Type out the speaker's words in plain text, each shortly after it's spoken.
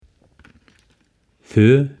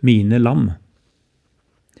Fø mine lam.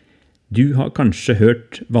 Du har kanskje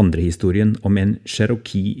hørt vandrehistorien om en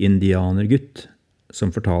Cherokee-indianergutt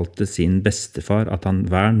som fortalte sin bestefar at han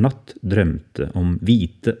hver natt drømte om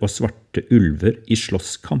hvite og svarte ulver i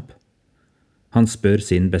slåsskamp. Han spør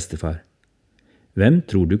sin bestefar, «Hvem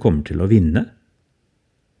tror du kommer til å vinne?»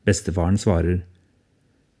 Bestefaren svarer,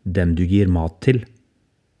 «Dem du gir mat til».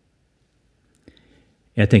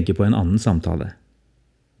 Jeg tenker på en annen samtale,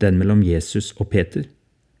 den mellom Jesus og Peter,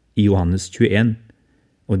 i Johannes 21,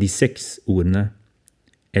 og de 6 ordene,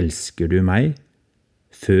 «Elsker du meg?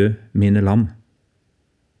 Fø mine lam».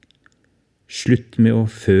 Slutt med å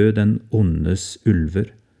fø den ondes ulver,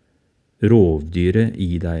 rovdyret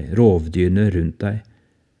i deg, rovdyrene rundt deg.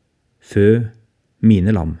 Fø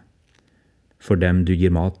mine lam, for dem du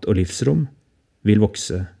gir mat og livsrom, vil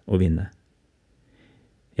vokse og vinne.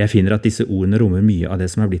 Jeg finner at disse ordene rommer mye av det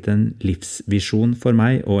som er blitt en livsvisjon for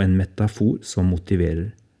meg og en metafor som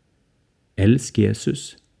motiverer. Elsk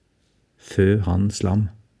Jesus, fø hans lam.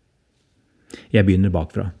 Jeg begynner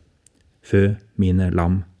bakfra. Fø mine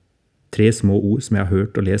lam. 3 små ord som jeg har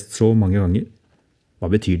hørt og lest så mange ganger. Hva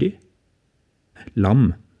betyr de?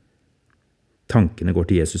 Lam. Tankene går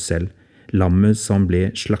til Jesus selv, lammet som ble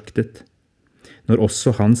slaktet. Når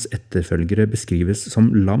også hans etterfølgere beskrives som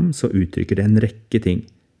lam, så uttrykker det en rekke ting.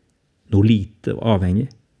 Noe lite og avhengig,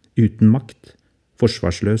 uten makt,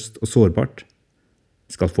 forsvarsløst og sårbart,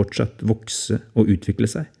 skal fortsatt vokse og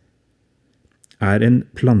utvikle seg. Er en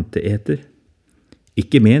planteeter,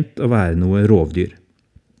 ikke ment å være noe rovdyr.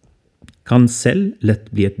 Kan selv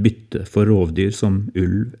lett bli et bytte for rovdyr som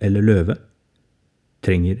ulv eller løve.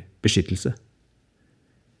 Trenger beskyttelse.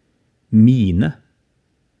 Mine.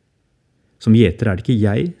 Som gjeter er det ikke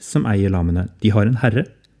jeg som eier lammene. De har en herre,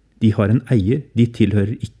 de har en eier, de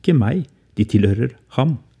tilhører ikke meg, de tilhører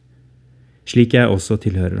ham. Slik jeg også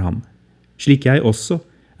tilhører ham. Slik jeg også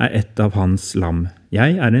er et av hans lam.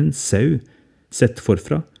 Jeg er en sau sett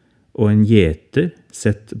forfra, og en gjeter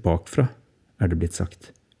sett bakfra, er det blitt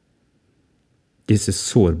sagt. Disse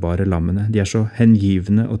sårbare lammene, de er så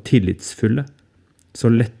hengivne og tillitsfulle, så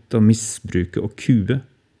lett å misbruke og kue.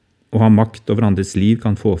 Å ha makt over andres liv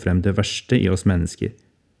kan få frem det verste i oss mennesker.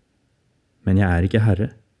 Men jeg er ikke herre,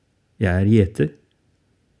 jeg er gjeter.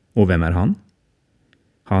 Og hvem er han?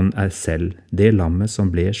 Han er selv det lammet som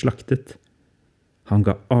ble slaktet. Han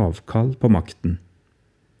ga avkall på makten.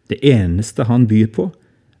 Det eneste han byr på,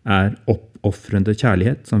 er oppoffrende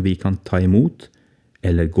kjærlighet som vi kan ta imot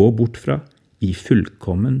eller gå bort fra i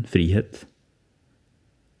fullkommen frihet.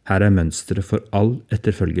 Her er mønsteret for all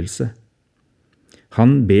etterfølgelse.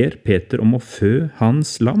 Han ber Peter om å fø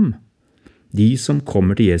hans lam, de som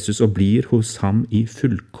kommer til Jesus og blir hos ham i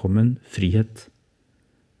fullkommen frihet.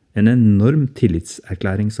 En enorm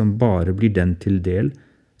tillitserklæring som bare blir den til del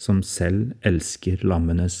som selv elsker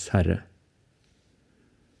lammenes herre.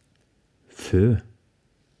 Fø.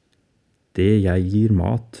 Det jeg gir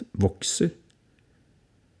mat vokser.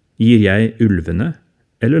 Gir jeg ulvene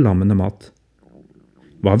eller lammene mat?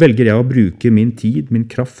 Hva velger jeg å bruke min tid, min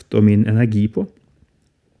kraft og min energi på?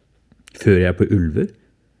 Fører jeg på ulver,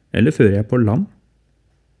 eller fører jeg på lam?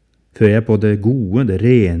 Fører jeg på det gode, det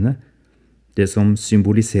rene, det som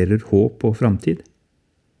symboliserer håp og framtid?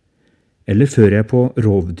 Eller fører jeg på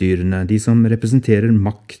rovdyrene, de som representerer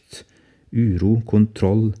makt, uro,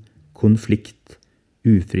 kontroll, konflikt,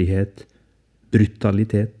 ufrihet,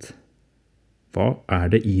 brutalitet? Hva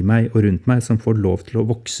er det i meg og rundt meg som får lov til å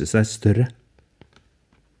vokse seg større?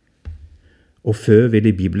 Å fø vil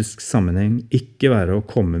i bibelsk sammenheng ikke være å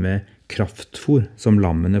komme med kraftfôr som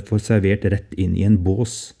lammene får servert rett inn i en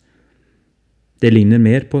bås. Det ligner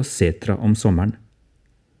mer på setra om sommeren.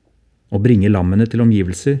 Å bringe lammene til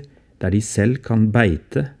omgivelser der de selv kan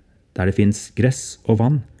beite, der det finnes gress og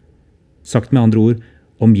vann. Sagt med andre ord,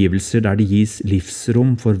 omgivelser der det gis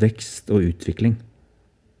livsrom for vekst og utvikling.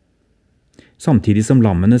 Samtidig som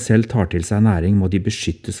lammene selv tar til seg næring, må de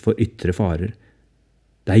beskyttes for ytre farer.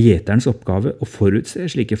 Det er gjeterens oppgave å forutse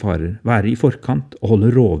slike farer, være i forkant og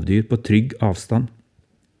holde rovdyr på trygg avstand.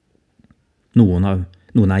 Noen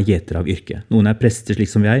er gjetere av yrke, noen er prester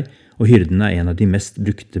slik som jeg, og hyrden er en av de mest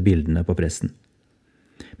brukte bildene på presten.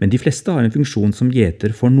 Men de fleste har en funksjon som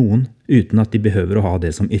gjeter for noen, uten at de behøver å ha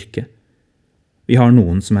det som yrke. Vi har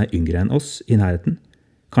noen som er yngre enn oss i nærheten.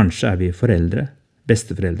 Kanskje er vi foreldre,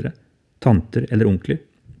 besteforeldre, tanter eller onkler.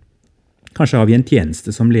 Kanskje har vi en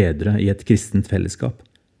tjeneste som ledere i et kristent fellesskap.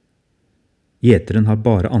 Gjeteren har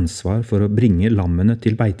bare ansvar for å bringe lammene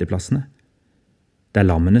til beiteplassene. Det er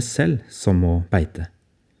lammene selv som må beite.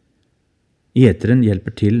 Gjeteren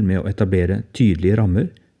hjelper til med å etablere tydelige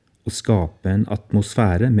rammer og skape en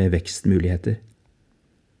atmosfære med vekstmuligheter.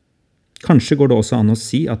 Kanskje går det også an å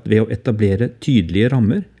si at ved å etablere tydelige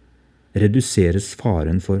rammer, reduseres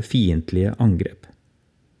faren for fiendtlige angrep.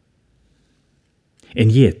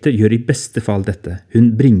 En gjeter gjør i beste fall dette.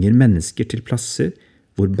 Hun bringer mennesker til plasser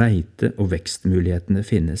hvor beite- og vekstmulighetene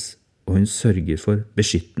finnes, og hun sørger for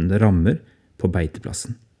beskyttende rammer på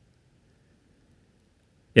beiteplassen.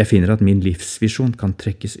 Jeg finner at min livsvisjon kan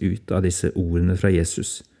trekkes ut av disse ordene fra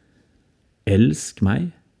Jesus. Elsk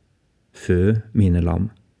meg, fø mine lam.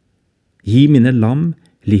 Gi mine lam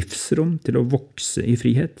livsrom til å vokse i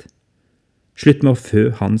frihet. Slutt med å fø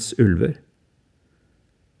hans ulver.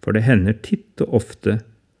 For det hender titt og ofte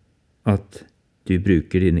at du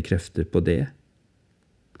bruker dine krefter på det.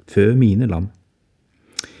 Fø mine lam.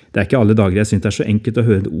 Det er ikke alle dager jeg synes det er så enkelt å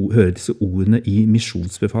høre disse ordene i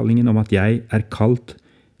misjonsbefalingen om at jeg er kalt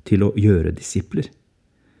til å gjøre disipler.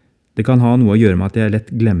 Det kan ha noe å gjøre med at jeg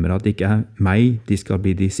lett glemmer at det ikke er meg de skal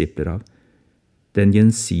bli disipler av. Den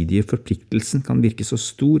gjensidige forpliktelsen kan virke så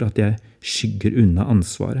stor at jeg skygger unna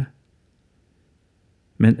ansvaret.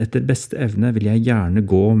 Men etter beste evne vil jeg gjerne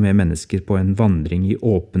gå med mennesker på en vandring i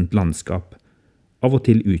åpent landskap, av og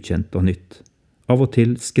til ukjent og nytt, av og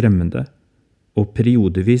til skremmende, og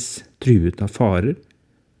periodevis truet av farer,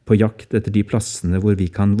 på jakt etter de plassene hvor vi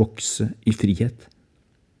kan vokse i frihet.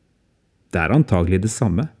 Det er antagelig det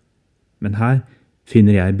samme, men her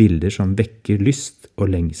finner jeg bilder som vekker lyst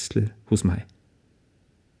og lengsler hos meg.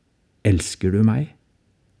 Elsker du meg?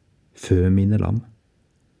 Fø mine lam.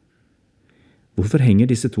 Hvorfor henger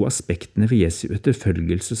disse to aspektene ved Jesu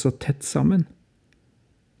etterfølgelse så tett sammen?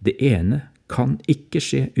 Det ene kan ikke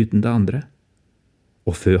skje uten det andre.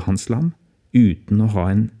 Å fø hans lam uten å ha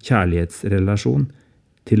en kjærlighetsrelasjon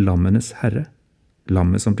til lammenes herre,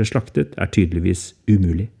 lammet som ble slaktet, er tydeligvis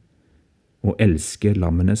umulig. Å elske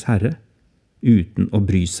lammenes herre uten å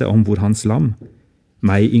bry seg om hvor hans lam,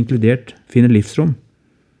 meg inkludert, finner livsrom,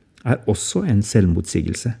 er også en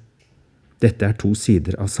selvmotsigelse. Dette er to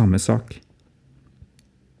sider av samme sak.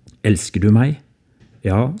 Elsker du meg?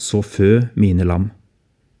 Ja, så fø mine lam.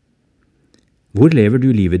 Hvor lever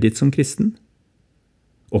du livet ditt som kristen?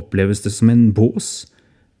 Oppleves det som en bås,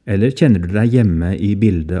 eller kjenner du deg hjemme i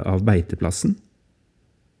bildet av beiteplassen?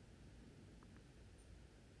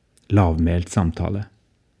 Lavmælt samtale.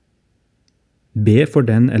 Be for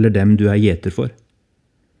den eller dem du er gjeter for.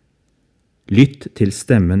 Lytt til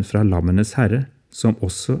stemmen fra lammenes herre, som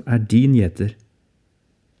også er din gjeter.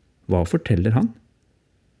 Hva forteller han?